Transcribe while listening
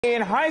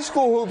In high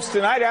school hoops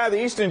tonight out of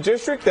the Eastern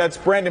District, that's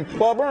Brandon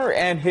Plummer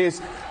and his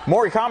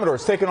Maury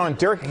Commodores taking on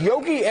Derek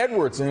Yogi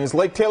Edwards and his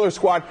Lake Taylor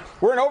squad.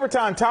 We're in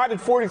overtime, tied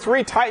at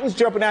 43. Titans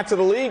jumping out to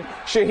the lead.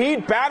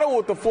 Shahid battle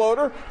with the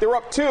floater. They're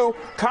up 2.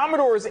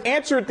 Commodores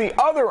answer at the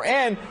other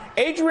end.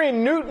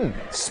 Adrian Newton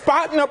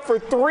spotting up for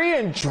 3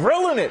 and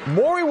drilling it.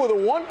 Maury with a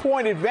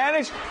 1-point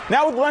advantage.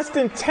 Now with less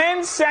than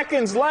 10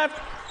 seconds left.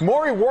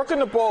 Maury working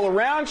the ball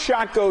around,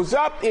 shot goes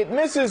up, it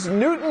misses.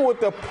 Newton with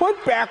the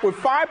putback with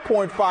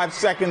 5.5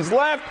 seconds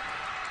left.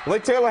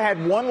 Lake Taylor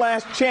had one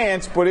last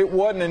chance, but it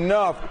wasn't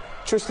enough.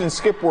 Tristan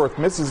Skipworth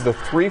misses the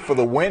 3 for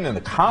the win, and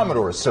the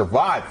Commodores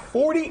survive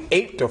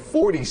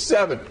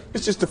 48-47.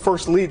 It's just the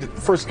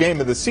first game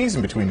of the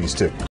season between these two.